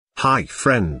Hi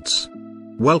friends.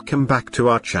 Welcome back to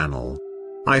our channel.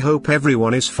 I hope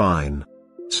everyone is fine.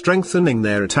 Strengthening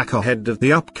their attack ahead of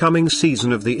the upcoming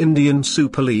season of the Indian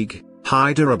Super League,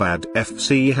 Hyderabad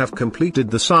FC have completed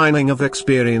the signing of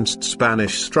experienced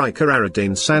Spanish striker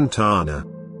Aridane Santana.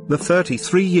 The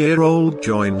 33-year-old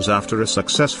joins after a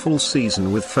successful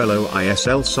season with fellow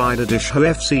ISL side Attribution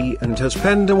FC and has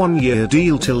penned a one-year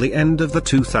deal till the end of the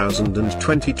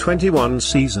 2020-21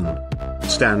 season.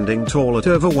 Standing tall at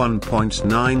over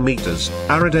 1.9 meters,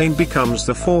 Aridane becomes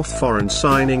the fourth foreign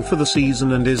signing for the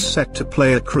season and is set to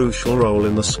play a crucial role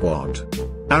in the squad.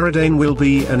 Aridane will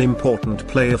be an important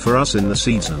player for us in the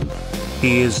season.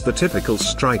 He is the typical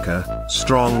striker,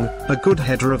 strong, a good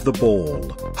header of the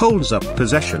ball, holds up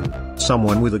possession,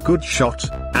 someone with a good shot,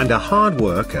 and a hard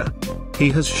worker. He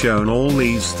has shown all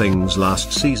these things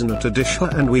last season at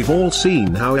Aridane and we've all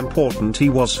seen how important he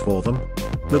was for them.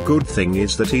 The good thing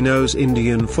is that he knows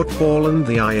Indian football and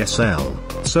the ISL,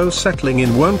 so settling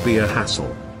in won't be a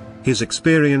hassle. His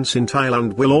experience in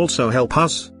Thailand will also help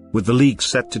us, with the league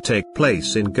set to take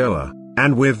place in Goa,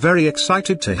 and we're very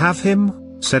excited to have him,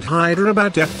 said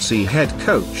Hyderabad FC head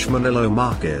coach Manolo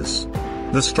Marquez.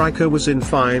 The striker was in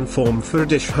fine form for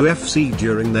Aridane FC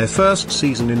during their first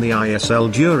season in the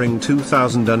ISL during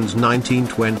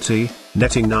 2019-20,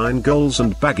 netting 9 goals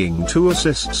and bagging 2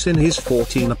 assists in his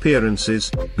 14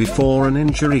 appearances, before an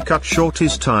injury cut short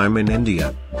his time in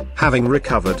India. Having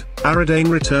recovered, Aridane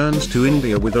returns to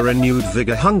India with a renewed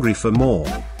vigour, hungry for more.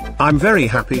 I'm very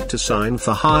happy to sign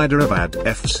for Hyderabad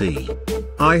FC.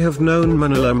 I have known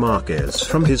Manolo Marquez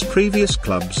from his previous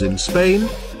clubs in Spain,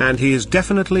 and he is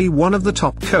definitely one of the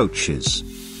top coaches.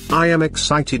 I am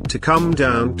excited to come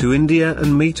down to India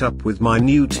and meet up with my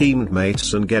new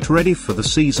teammates and get ready for the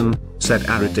season, said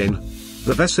Aridane.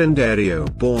 The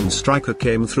Vecindario-born striker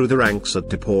came through the ranks at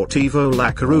Deportivo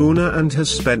La Coruna and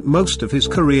has spent most of his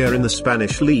career in the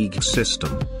Spanish league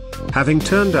system. Having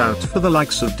turned out for the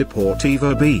likes of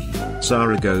Deportivo B,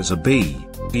 Zaragoza B,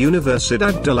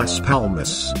 Universidad de Las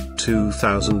Palmas,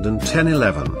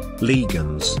 2010-11,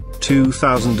 Legans,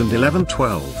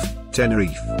 2011-12,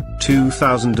 Tenerife,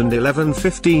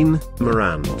 2011-15,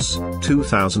 Morans,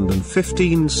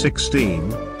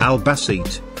 2015-16,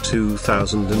 Albacete,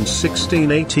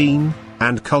 2016-18,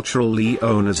 and Cultural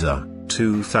Leonesa,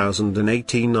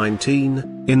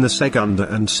 2018-19, in the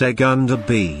Segunda and Segunda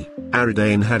B.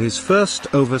 Aridane had his first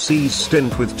overseas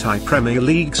stint with Thai Premier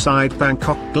League side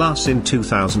Bangkok Glass in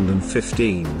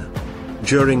 2015.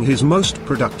 During his most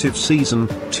productive season,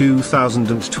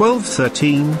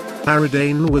 2012-13,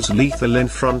 Aridane was lethal in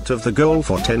front of the goal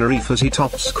for Tenerife as he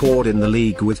top scored in the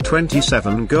league with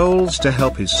 27 goals to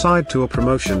help his side to a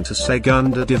promotion to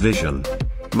Segunda Division.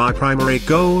 My primary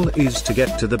goal is to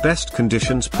get to the best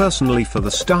conditions personally for the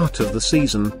start of the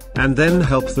season, and then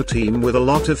help the team with a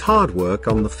lot of hard work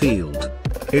on the field.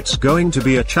 It's going to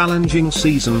be a challenging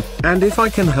season, and if I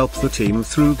can help the team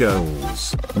through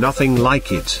goals, nothing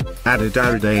like it, added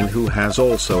Aridane, who has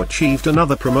also achieved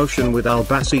another promotion with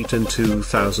Albacete in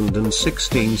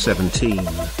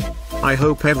 2016-17. I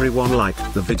hope everyone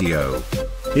liked the video.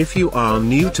 If you are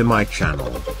new to my channel,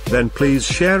 then please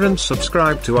share and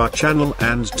subscribe to our channel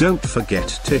and don't forget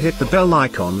to hit the bell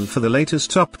icon for the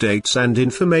latest updates and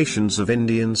informations of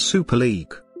Indian Super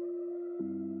League.